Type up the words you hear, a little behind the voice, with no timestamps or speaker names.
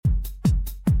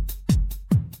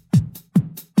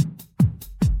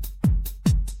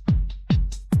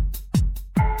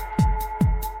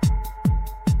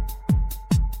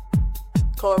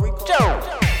CORI Jones.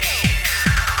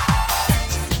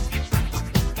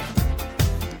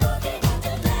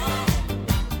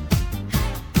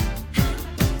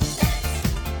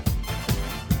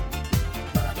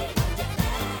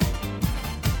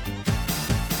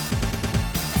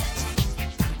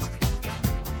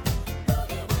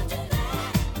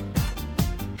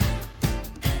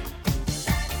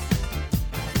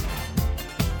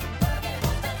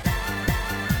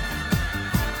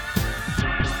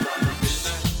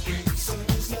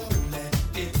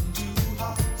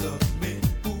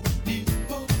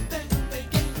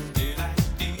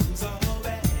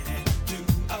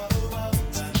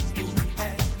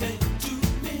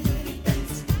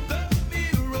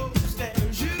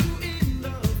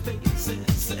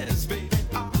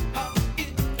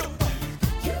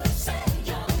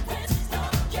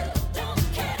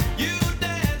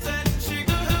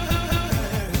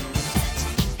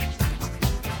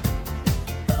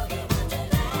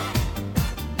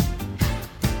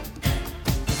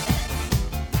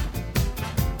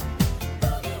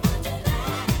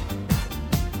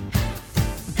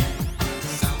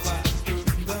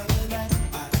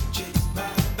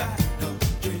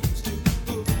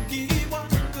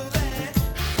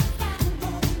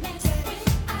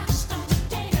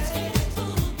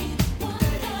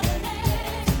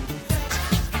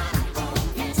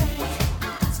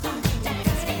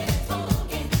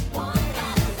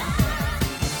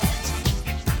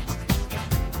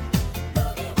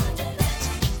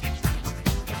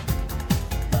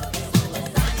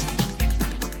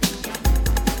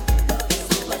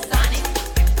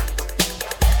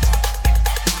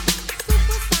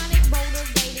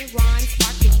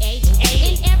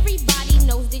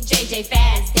 JAYE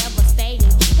fast, devastating.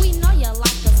 We know you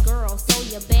like us, girl, so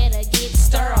you better get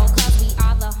stirred. Cause we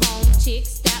are the home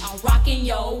chicks that are rocking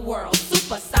your world.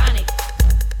 Supersonic.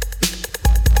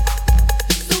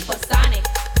 Supersonic.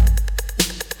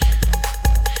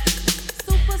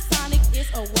 Supersonic is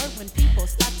a word when people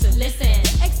start to listen.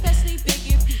 Especially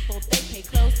bigger people, they pay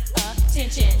close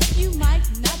attention. You might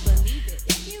not believe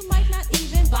it, you might not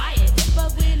even buy it,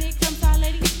 but when it comes to our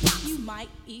lady, you might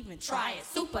even try it.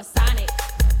 Supersonic.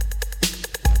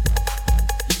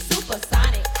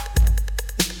 Supersonic.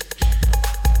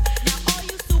 Now all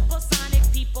you supersonic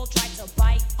people try to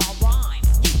bite our rhyme.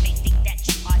 You may think that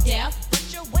you are deaf, but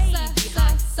you're way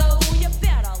behind. So you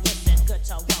better listen good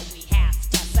to what we have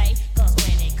to say. Cause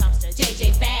when it comes to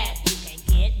JAYE bad, you can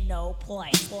get no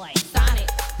play. Sonic.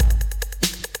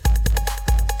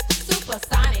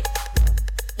 Supersonic.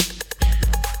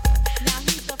 Now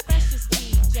he's the freshest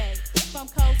DJ from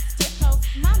coast to coast.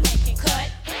 My man can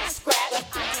cut, scratch.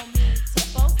 I don't mean to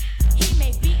boast. He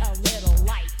may be a little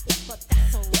light, but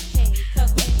that's okay.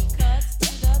 Cause when he cuts to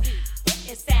the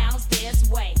beat, it sounds this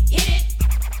way. Hit it.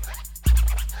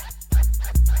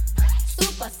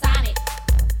 Supersonic.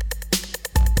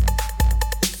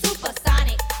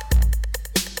 Supersonic.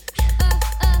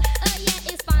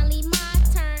 Yeah, it's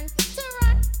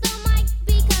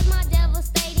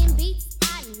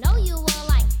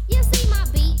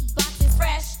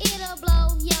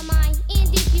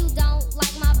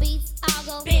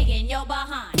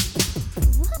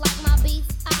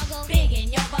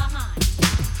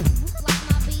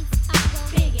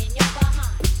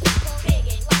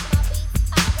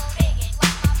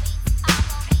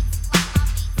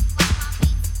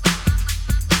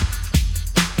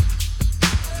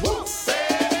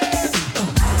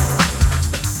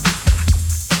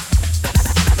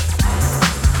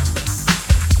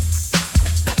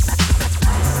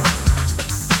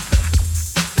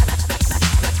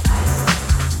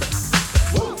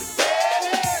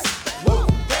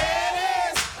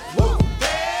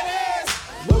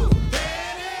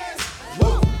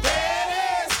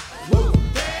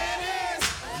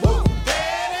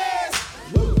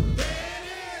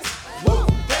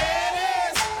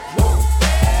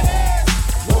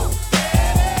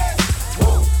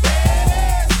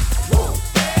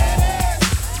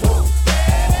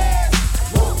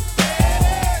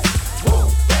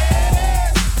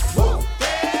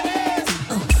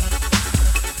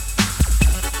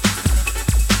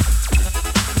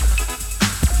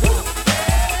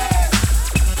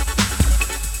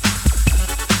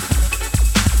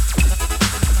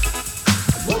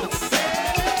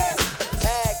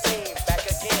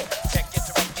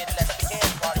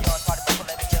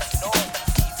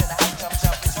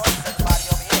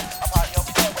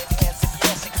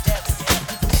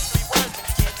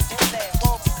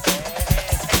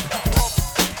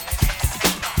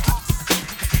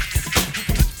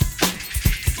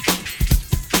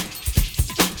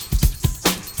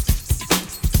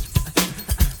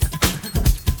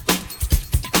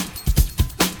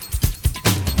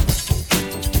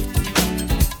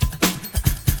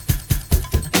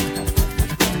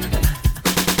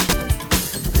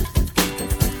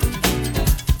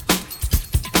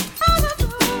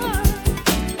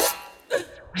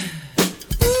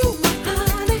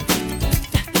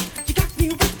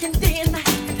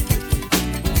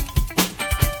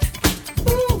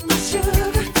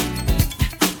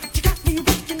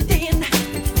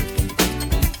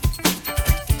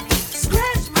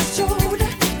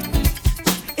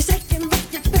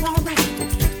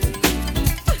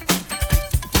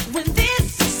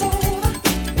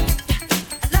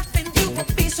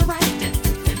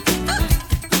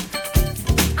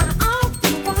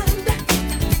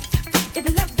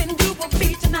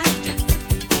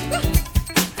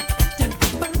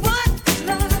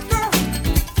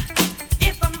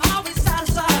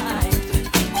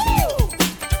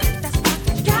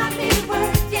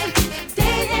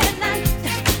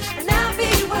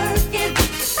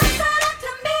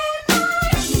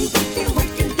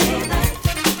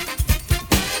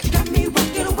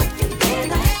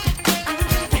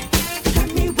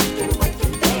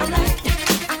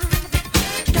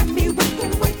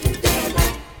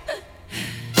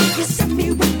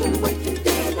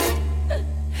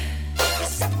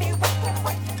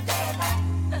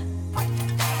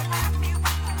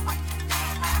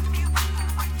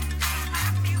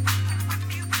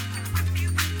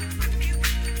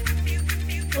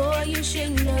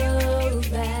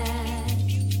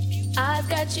I've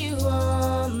got you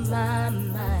on my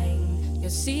mind,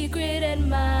 your secret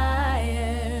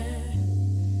admirer.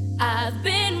 I've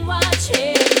been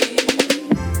watching you.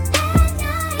 At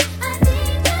night, I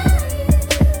think of you.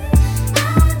 I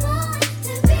want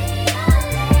to be your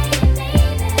lady,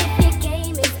 baby. If your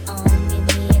game is on, give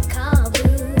me a call,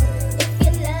 boo. If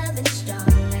your love is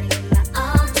strong, I give my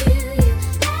all to you.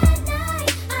 At night,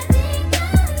 I think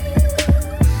of you.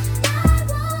 I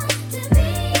want to be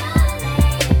your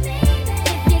lady, baby.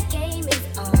 If your game is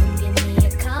on, give me a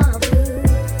call, boo.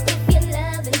 If your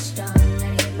love is strong,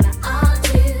 I give my all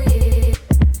to you.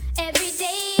 Every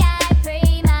day I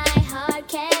pray my heart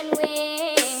can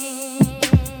win.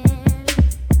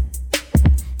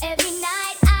 Every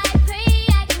night I pray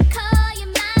I can call you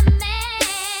my man.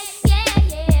 Yeah,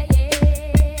 yeah,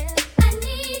 yeah. I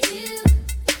need you,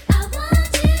 I want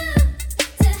you,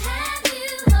 to have you,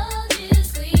 hold you,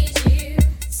 squeeze you.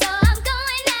 So I'm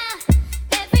going out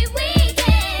every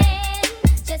weekend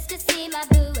just to see my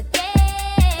boo again.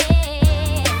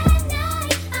 At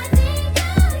night I think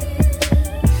of you.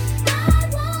 I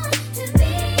want to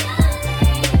be your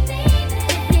lady, baby.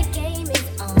 If your game is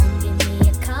on, give me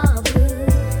a call, boo.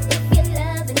 If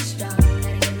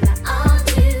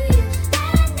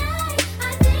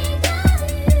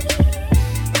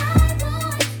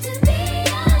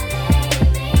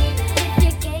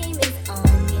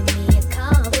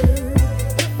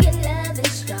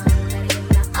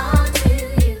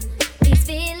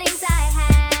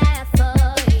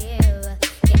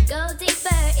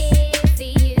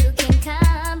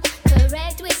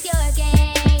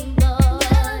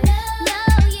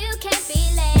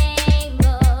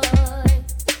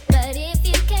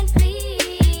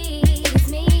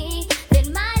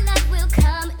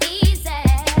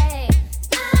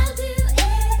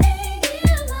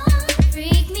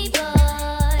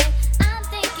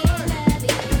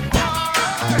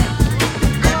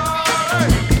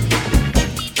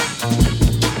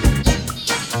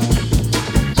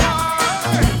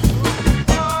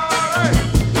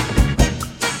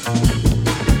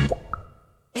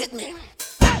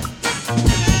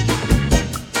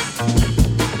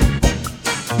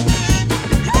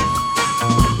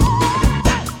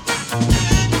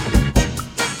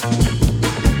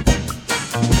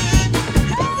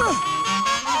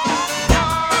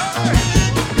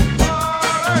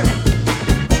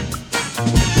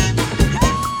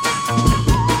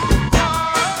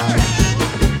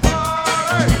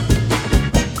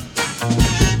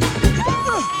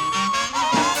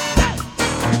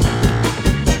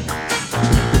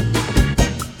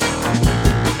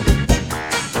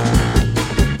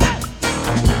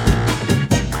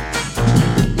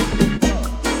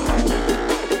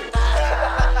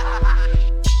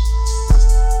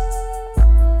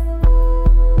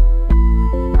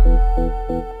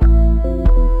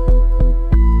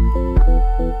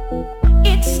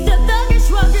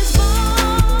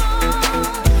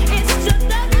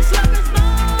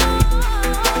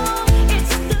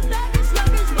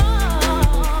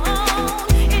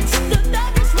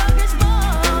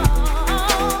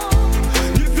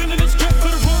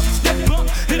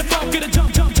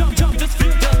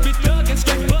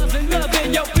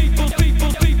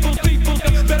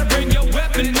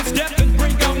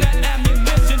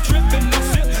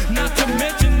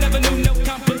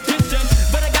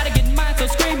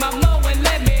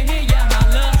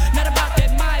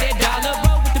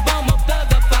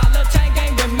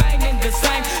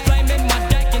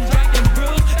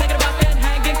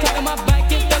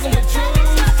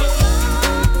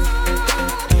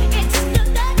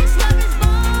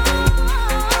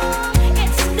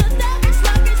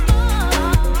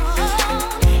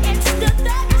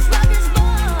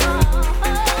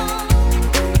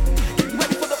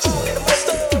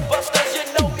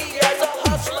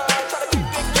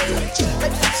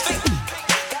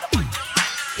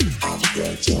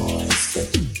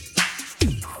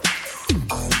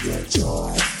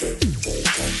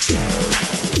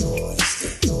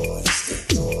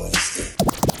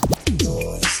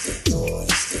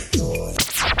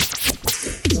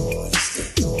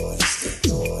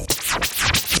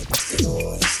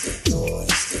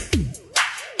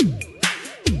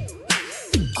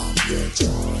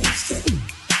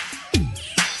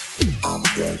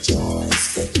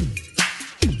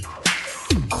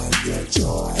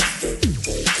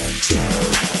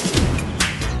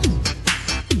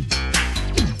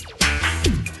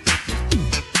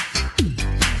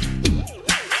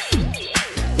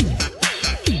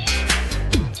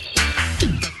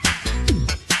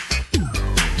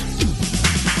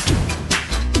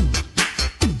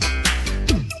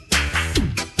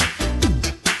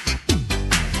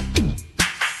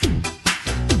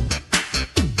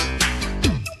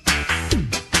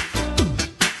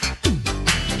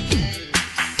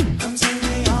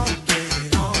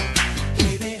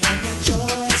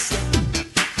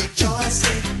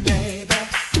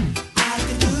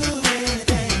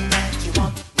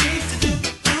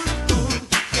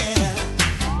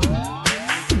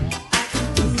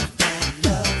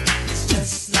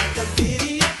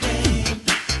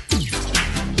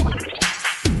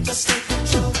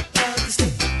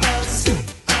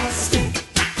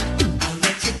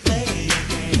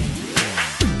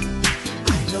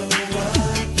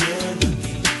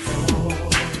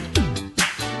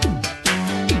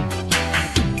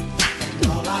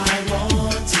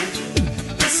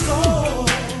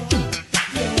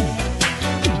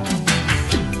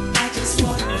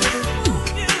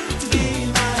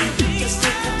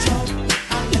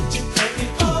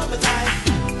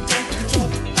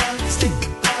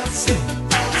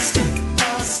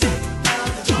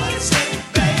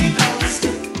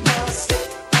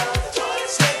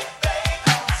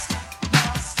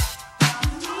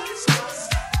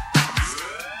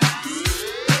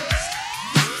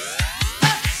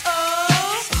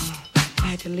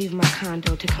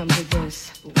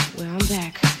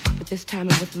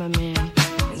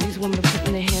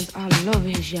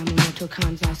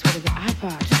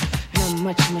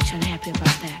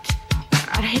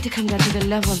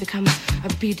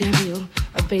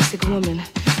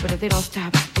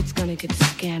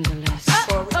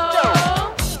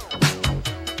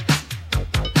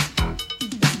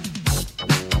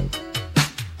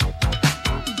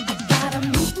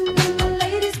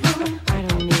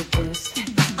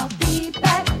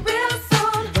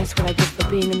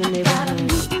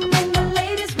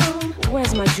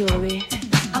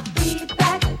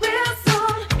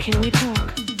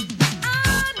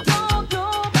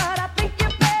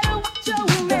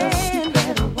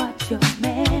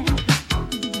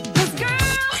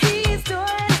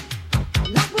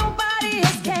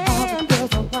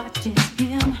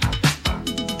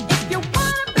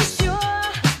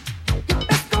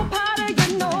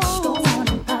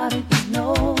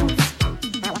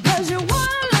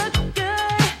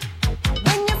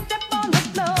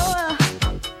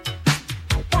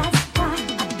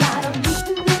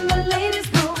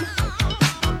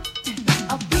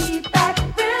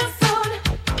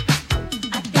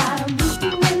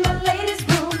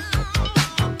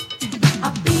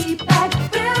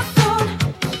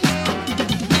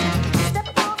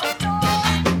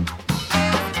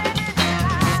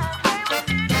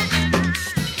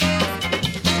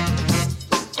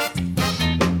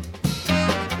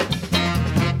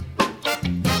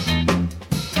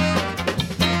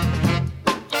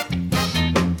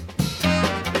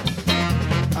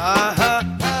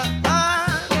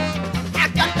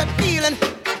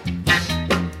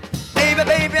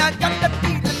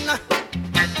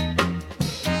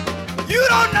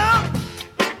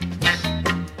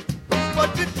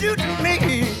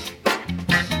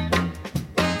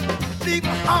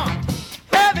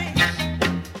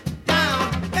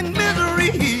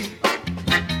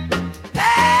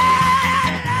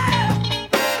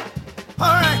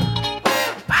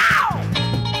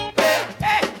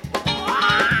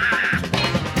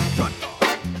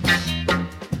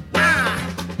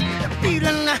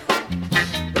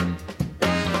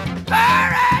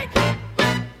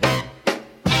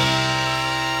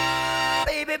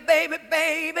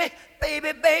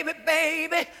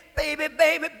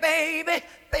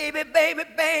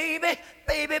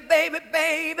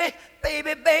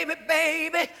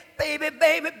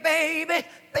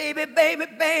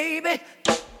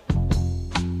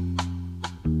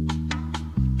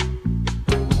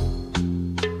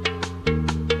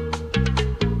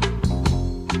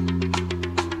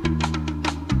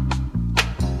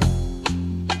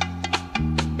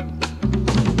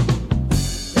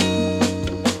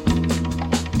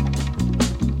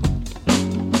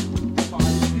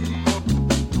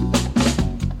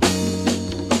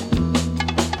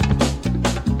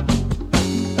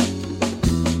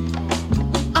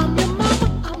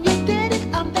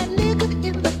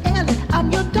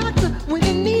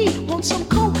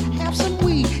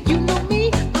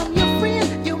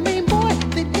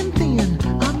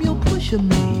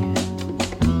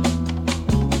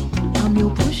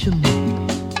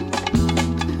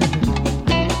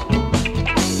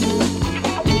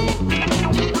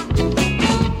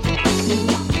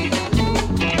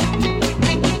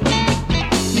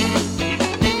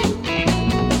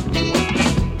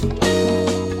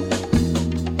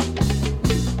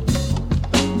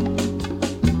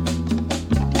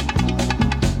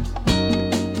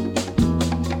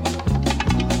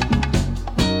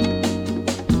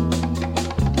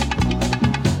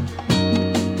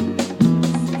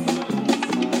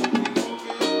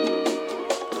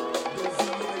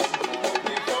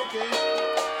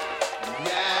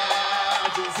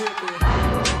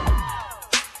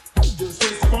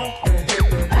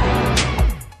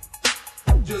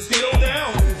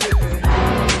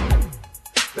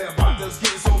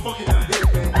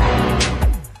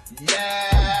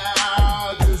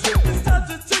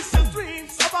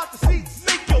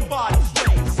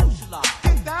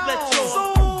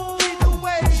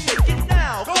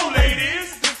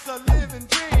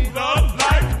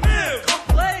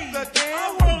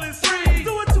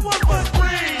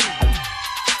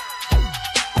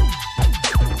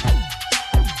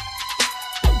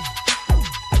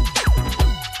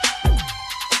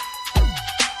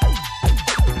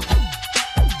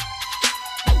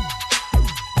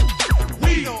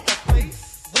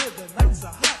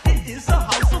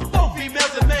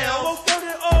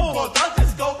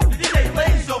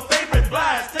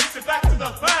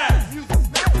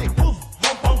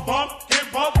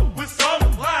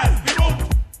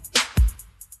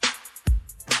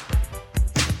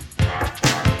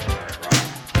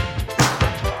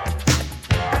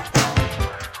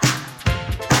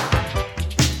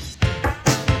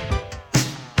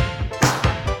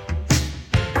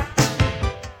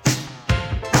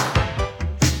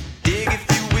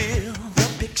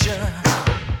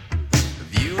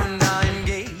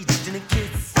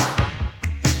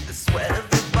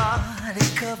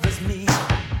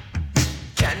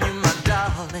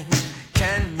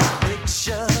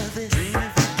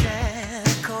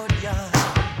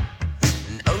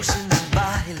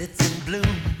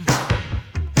bloom.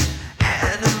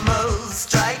 Animals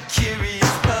strike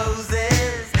curious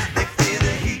poses. They feel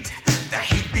the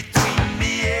heat between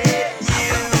me and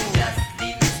you. Just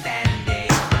leave me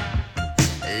standing,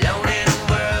 alone in a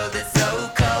world that's so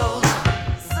cold.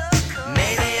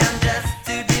 Maybe I'm just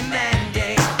too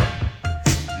demanding.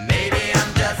 Maybe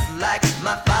I'm just like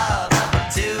my father,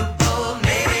 too bold.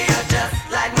 Maybe you're just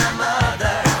like my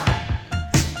mother.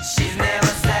 She's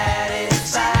never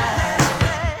satisfied.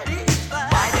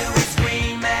 Why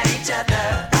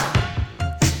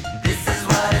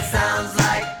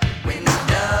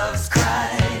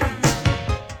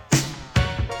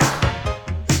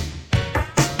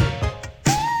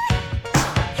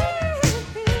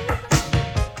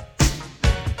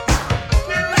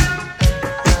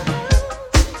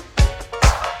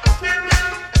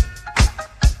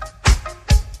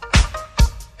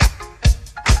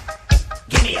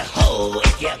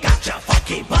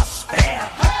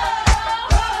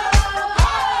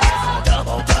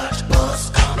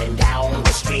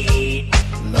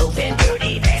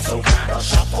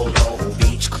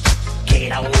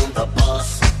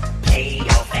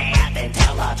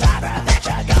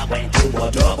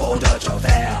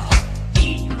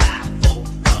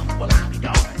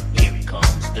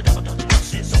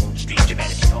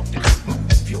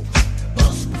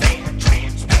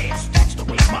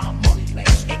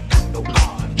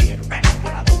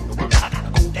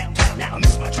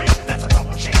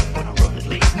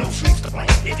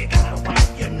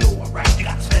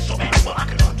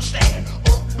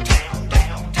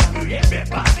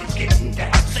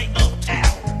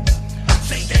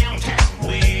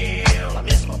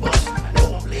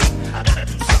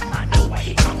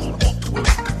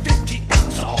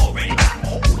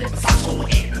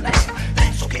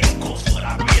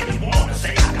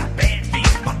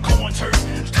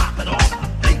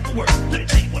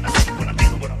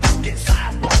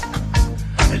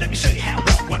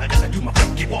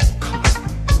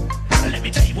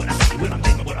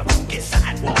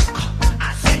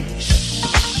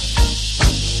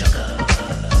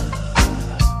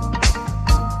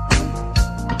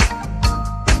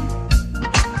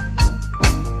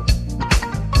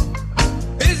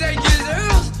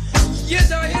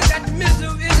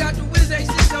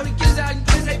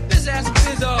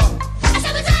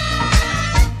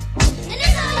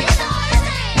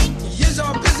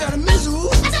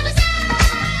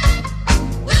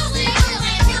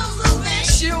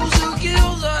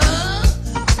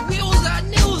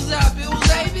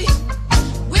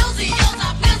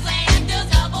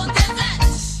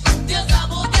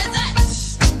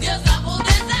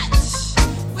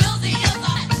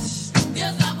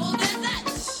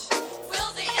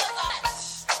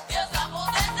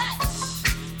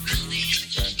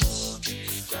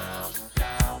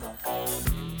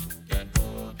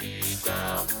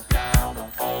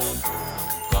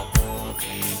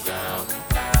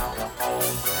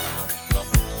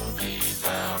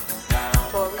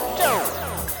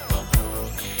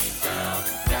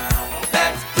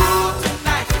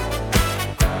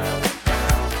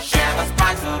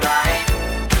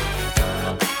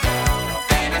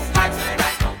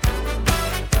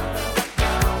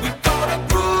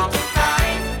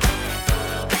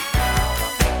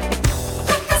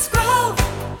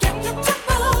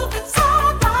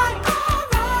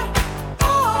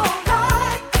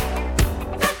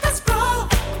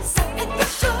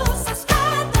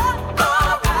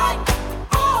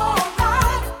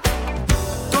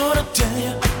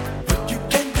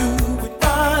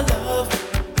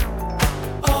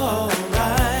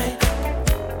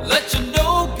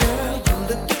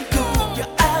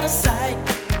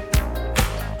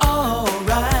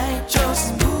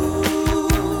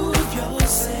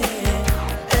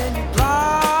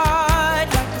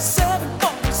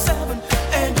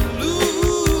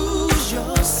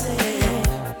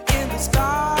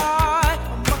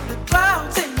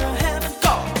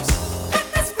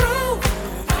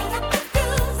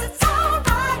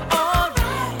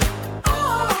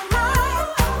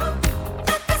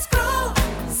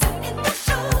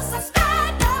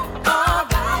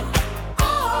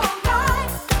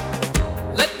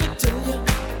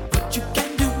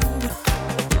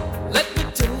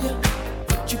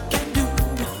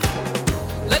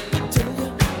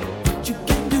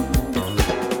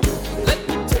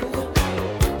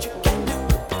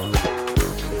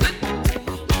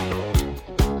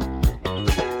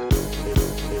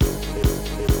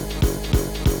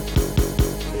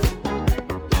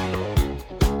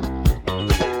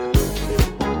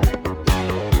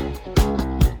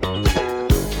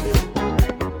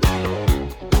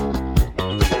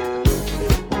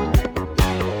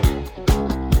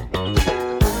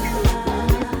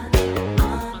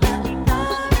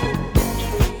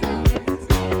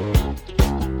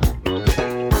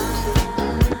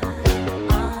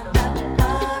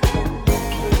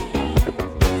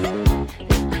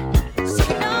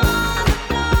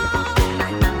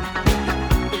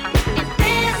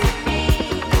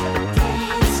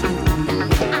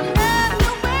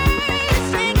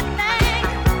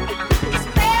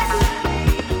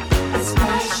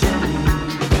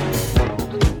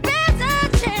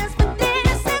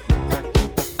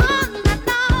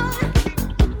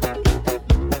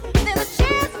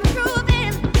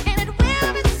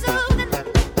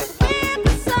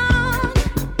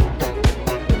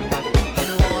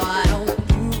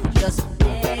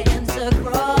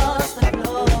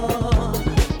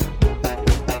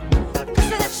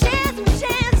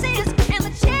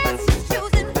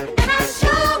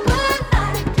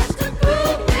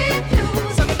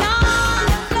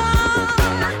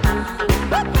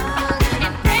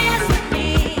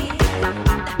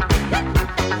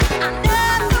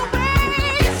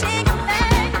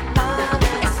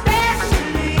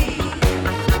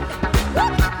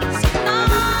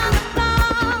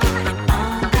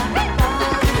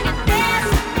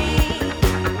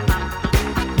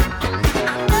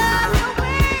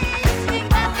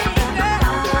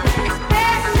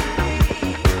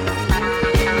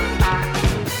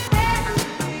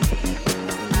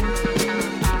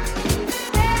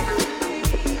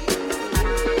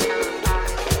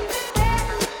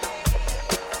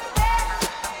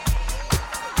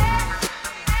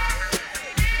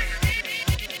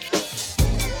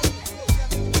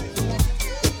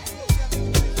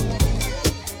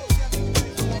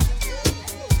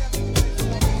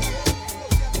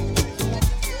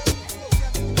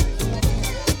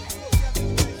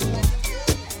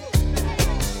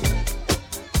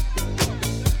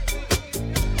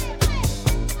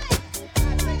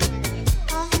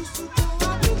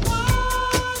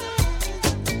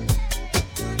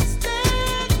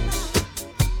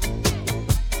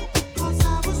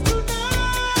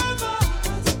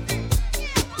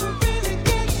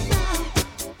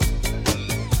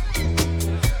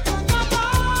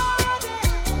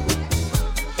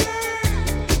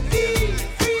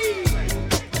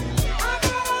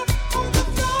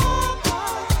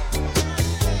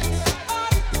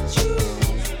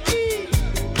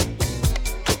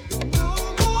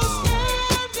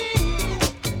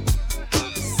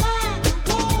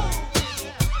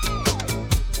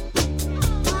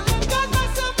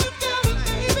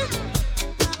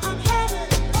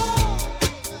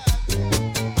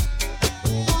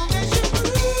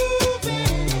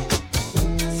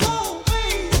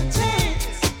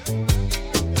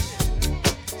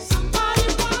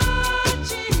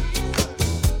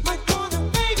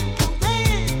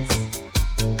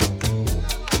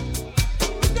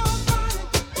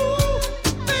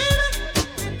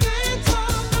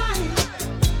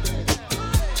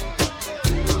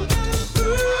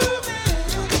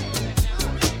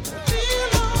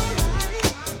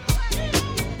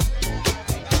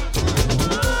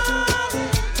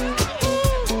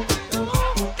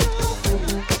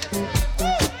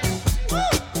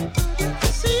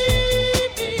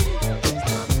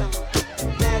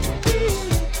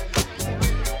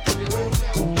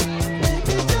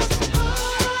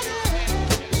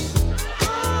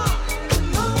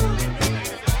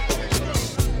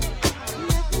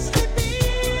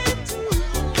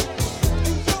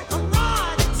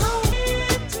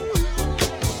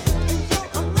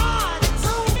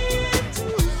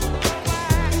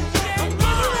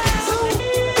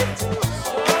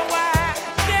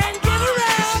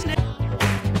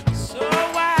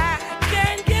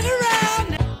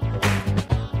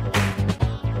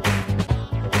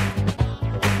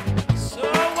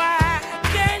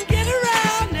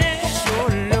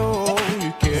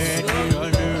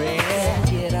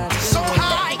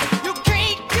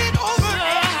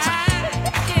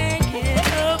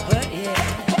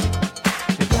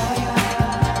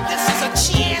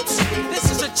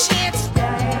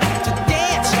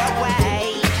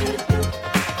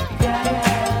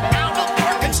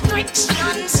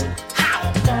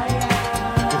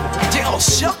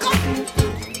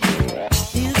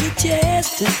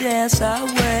dance our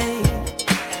way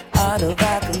out of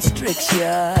our constriction.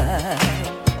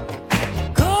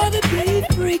 Gonna be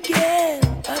freaking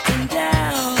up and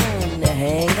down the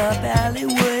hang-up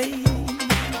alleyway.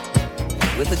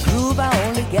 With a groove I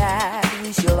only got,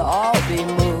 we shall all be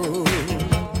moved.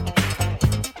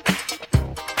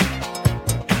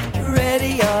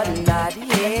 Ready or not,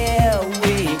 here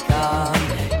we come.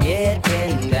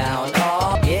 Getting down,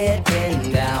 all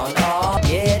getting down, all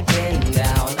getting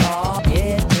down, all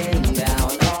getting down,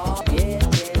 all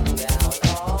getting down,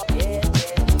 all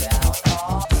getting down,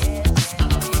 all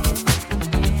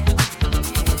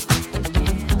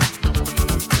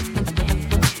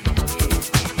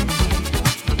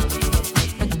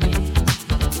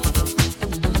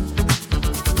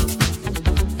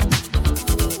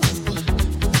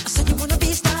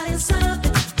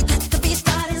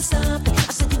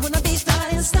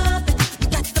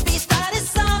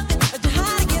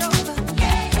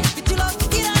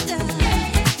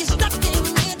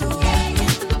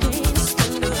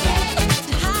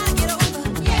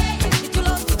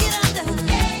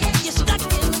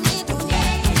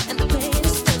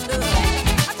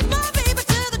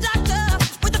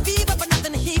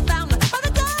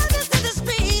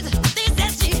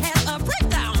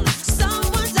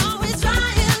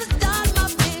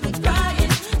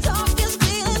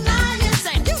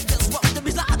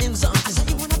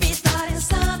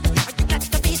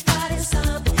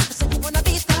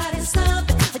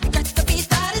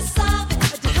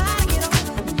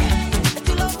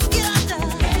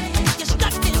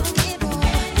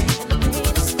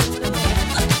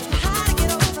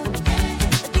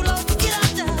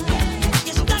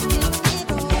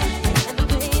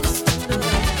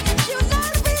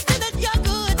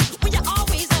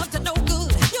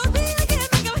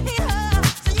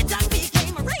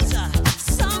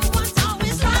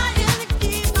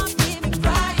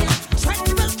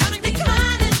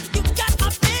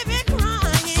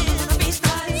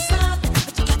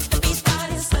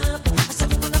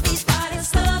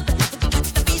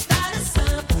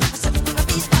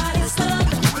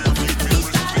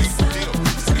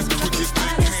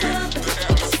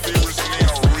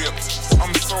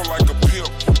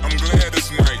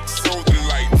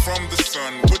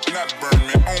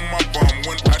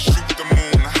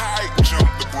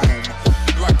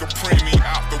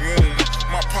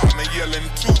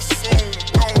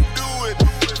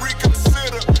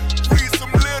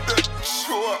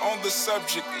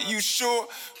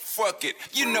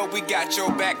You know we got your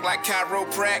back like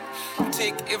chiroprac.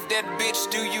 Tick, if that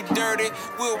bitch do you dirty,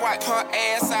 we'll wipe her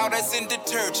ass out as in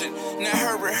detergent. Now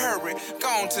hurry, hurry, go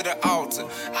on to the altar.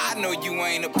 I know you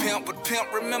ain't a pimp, but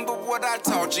pimp, remember what I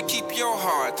taught you. Keep your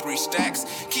heart 3 stacks.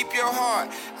 Keep your heart,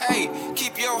 hey,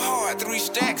 keep your heart 3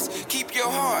 stacks. Keep your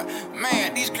heart,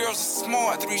 man, these girls are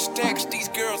smart. 3 stacks, these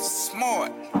girls are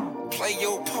smart. Play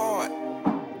your part.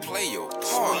 Play your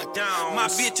part. My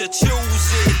bitch a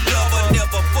choosy lover,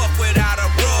 never fuck without a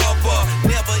rubber.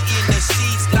 Never in the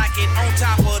sheets, like it on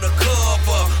top of the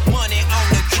cover. Money on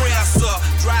the dresser,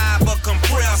 drive a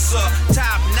compressor.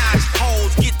 Top notch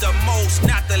hoes get the most,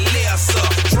 not the lesser.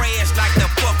 Trash like the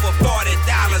fuck for $40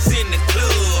 in the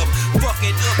club.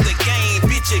 Fucking up the game,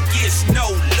 bitch, it gets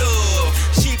no love.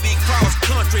 She be cross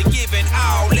country, giving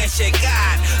all that she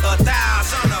got.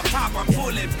 1,000 a pop, I'm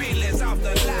pulling billions off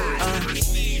the line.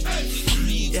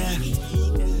 Yeah.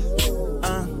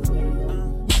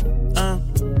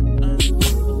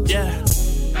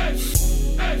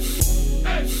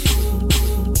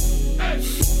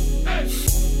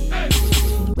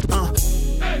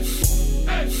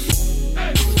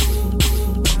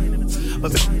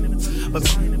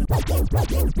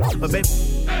 But baby,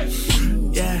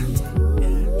 yeah.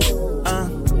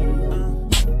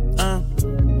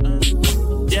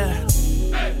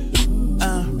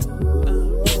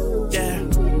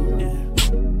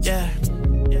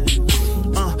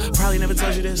 Probably never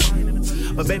told you this,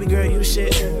 but baby girl, you the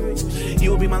shit.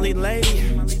 You will be my leading lady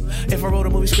if I wrote a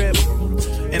movie script,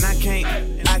 and I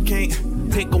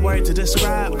can't pick a word to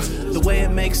describe the way it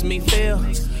makes me feel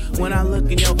when I look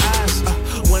in your eyes.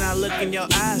 When I look in your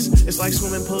eyes, it's like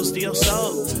swimming pools to your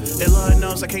soul. And Lord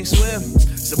knows I can't swim,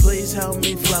 so please help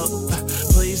me float.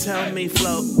 Please help me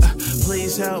float.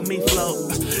 Please help me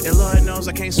float. And Lord knows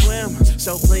I can't swim,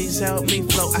 so please help me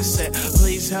float. I said,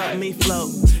 please help me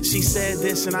float. She said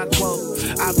this and I quote,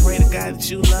 I pray to God that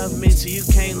you love me till you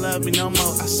can't love me no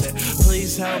more. I said,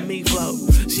 please help me float.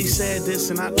 She said this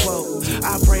and I quote,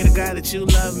 I pray to God that you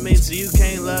love me till you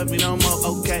can't love me no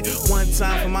more. Okay, 1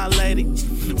 time for my lady,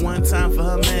 1 time for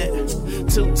her man,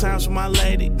 2 times for my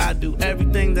lady. I do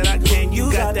everything that I can. You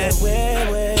got that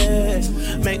way,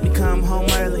 make me come home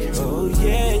early. Oh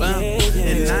yeah, yeah, yeah.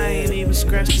 And I ain't even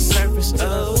scratched the surface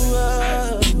of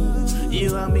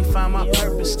you help me find my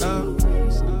purpose,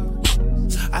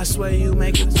 I swear you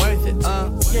make it worth it,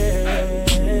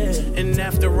 yeah. And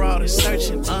after all the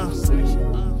searching,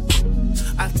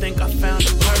 I think I found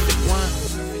the perfect one.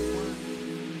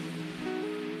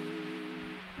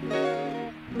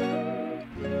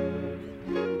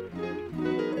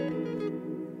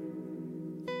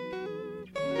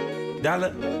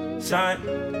 Dollar sign.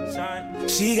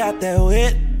 She got that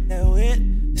wit,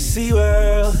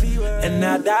 SeaWorld. And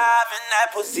I dive in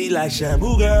that pussy like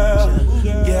shampoo, girl.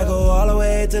 Yeah, go all the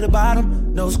way to the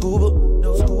bottom, no scuba.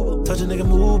 Touch a nigga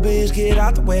move, bitch, get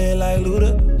out the way like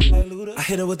Luda. I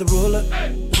hit her with the ruler,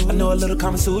 I know a little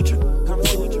Kama Sutra.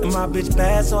 And my bitch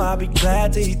bad, so I'll be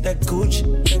glad to eat that coochie.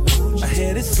 I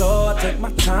hit it slow, I take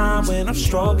my time when I'm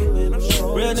stroking.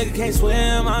 Real nigga can't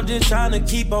swim, I'm just trying to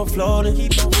keep on floating.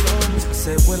 I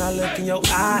said when I look in your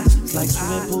eyes, it's like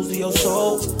swimming pools to your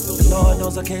soul. And Lord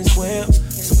knows I can't swim,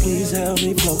 so please help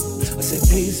me float. I said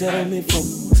please help me float.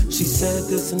 She said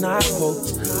this and I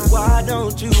quote, why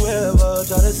don't you ever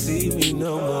try to see me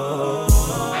no more?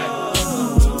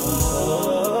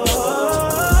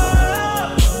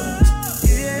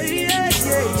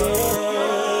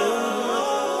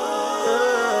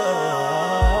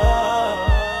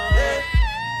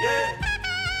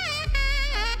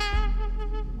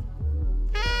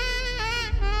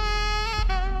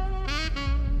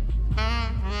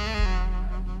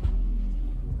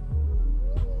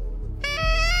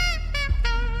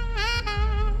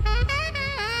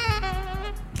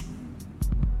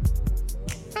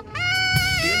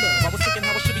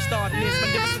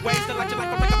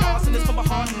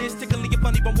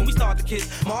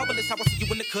 Marvelous how I see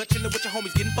you in the cut, chillin' with your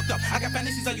homies, getting fucked up. I got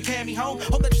fantasies of you carrying me home.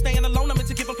 Hope that you're staying alone. I'm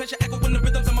into giving pleasure, echo in the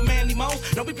rhythms of my manly moans.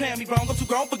 Don't be playing me wrong, I'm too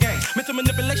grown for games. Mental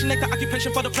manipulation ain't the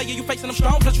occupation for the player. You facing them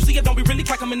strong. Plus you see it, don't be really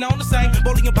quite coming on the same.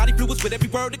 Bowling your body fluids with every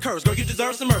word that curves. Girl, you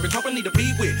deserve some urban company to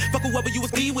be with. Fuck whoever you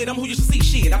was be with, I'm who you should see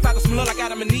shit. I thought the smell like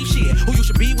Adam and Eve shit. Who you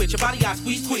should be with, your body I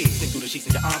squeeze quick. Stick through the sheets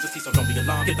in your arms and see, so don't be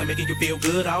alarmed. If I'm making you feel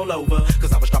good all over.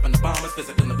 Cause I was dropping the bombers,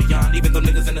 physical and beyond. Even though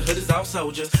niggas in the hood is all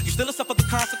soldiers. You still suffer the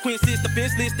consequences,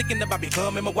 defenseless, thinking about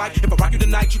becoming my wife. If I rock you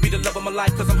tonight, you be the love of my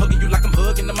life. Cause I'm hugging you like I'm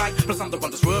hugging the mic. Plus I'm the one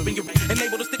that's rubbing you. And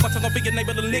able to stick my tongue on your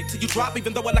neighbor to lick till you drop.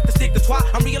 Even though I like to stick the twat,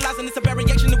 I'm realizing it's a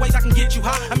variation in ways I can get you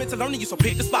high. I'm into learning you, so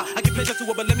pick the spot. I give pleasure to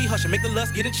it, but let me hush and make the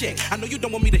lust get in check. I know you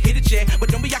don't want me to hit it yet, but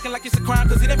don't be acting like it's a crime,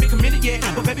 cause it ain't been committed yet.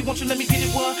 But baby, won't you let me get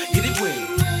it one, get it wet.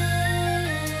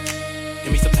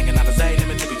 Give me some tangin' out of Zay, let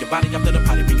me tickle your body after the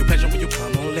party. Bring you pleasure when you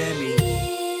come on, let me.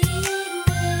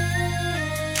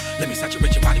 Let me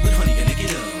saturate your body with honey and lick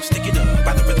it up. Stick it up,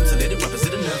 by the rhythm to let it rub. Is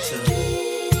it enough to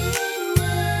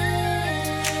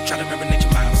try to marinate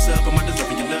your mind myself? I'm not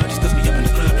deserving your love just cause we up in the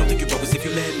club. Don't think you bogus if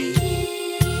you let me.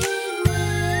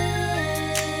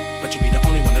 But you be the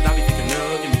only one that I be thinking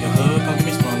of. Give me a hug, come get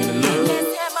me sprung in the love.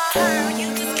 Just have my heart, you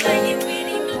just play it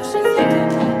with emotions.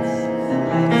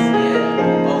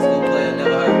 Yeah, old school player,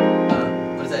 never heard.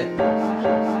 What is that?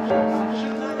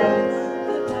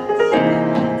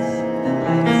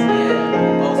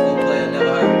 Yeah, old school player,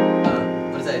 never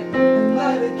heard. What is that?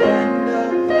 Light a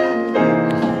candle.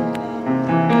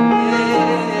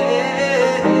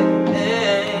 Yeah,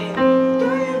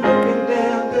 girl, you're looking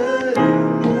damn good.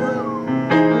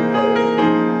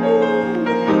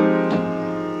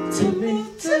 To me,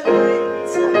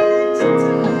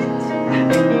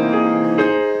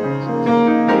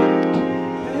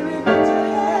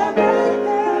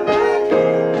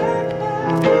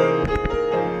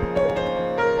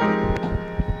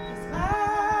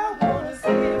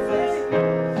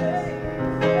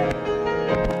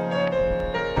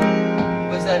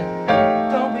 what's that?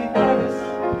 Don't be nervous.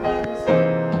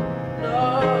 No,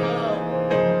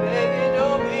 baby,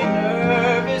 don't be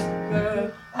nervous, girl.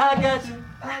 I got you.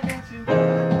 I got you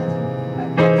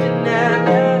now,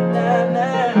 now,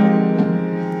 now.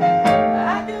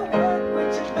 I can work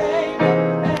with you, baby.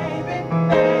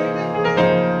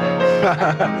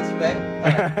 With you, baby.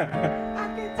 I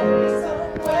can take you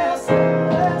somewhere. I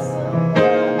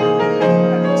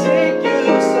can take you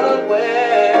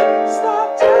somewhere. Stop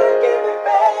taking me,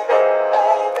 baby.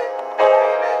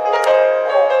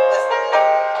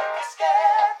 You're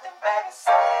scared, then baby,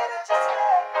 say that you're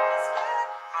scared.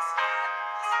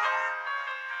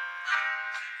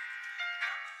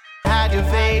 Hide your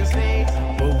face.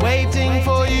 We're waiting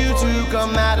for you to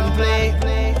come out and play.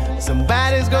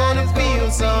 Somebody's gonna feel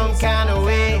some kind of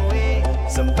way.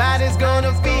 Somebody's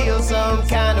gonna feel some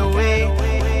kind of way.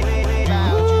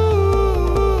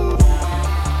 Ooh.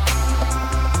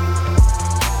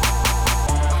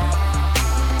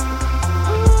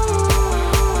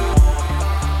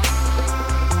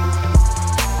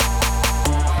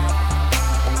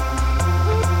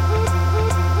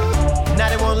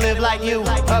 live like you.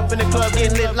 Up in the club,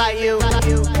 getting lit like you.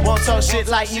 Won't talk shit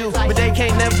like you, but they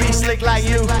can't never be slick like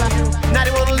you. Now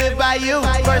they wanna live by you.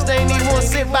 First they ain't even wanna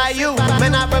sit by you.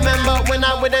 Man, I remember when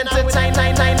I would entertain.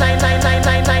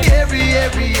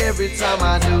 Every time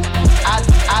I do,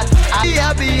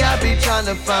 I be trying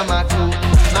to find my cool.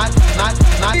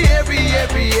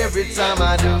 Every time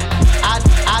I do,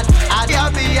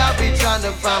 I be trying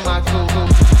to find my cool.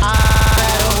 I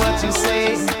don't know what you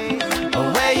say, or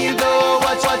where you go,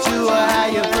 what you or how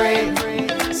you pray.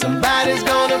 Somebody's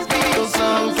gonna feel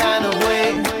some kind of way.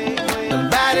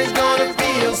 Somebody's gonna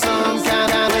feel some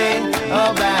kind of way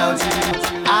about you.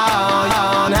 I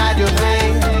don't hide your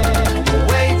face.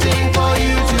 Waiting for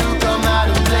you to come out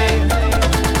and play.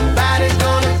 Somebody's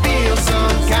gonna feel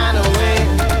some kind of way.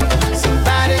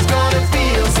 Somebody's gonna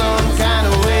feel some kind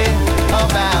of way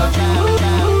about you.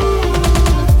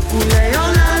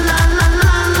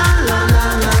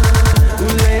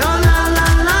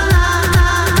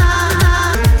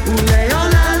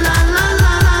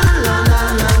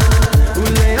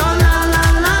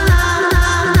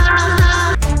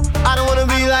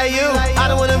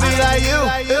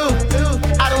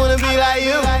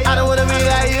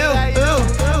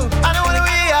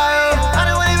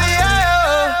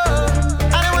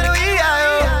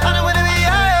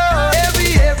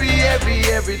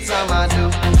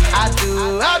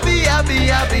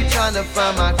 I be trying to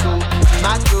find my cool.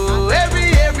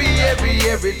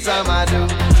 Every time I do.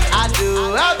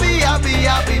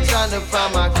 I be trying to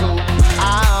find my cool.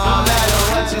 No matter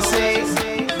what you say,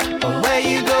 or where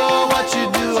you go, what you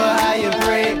do, or how you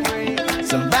pray.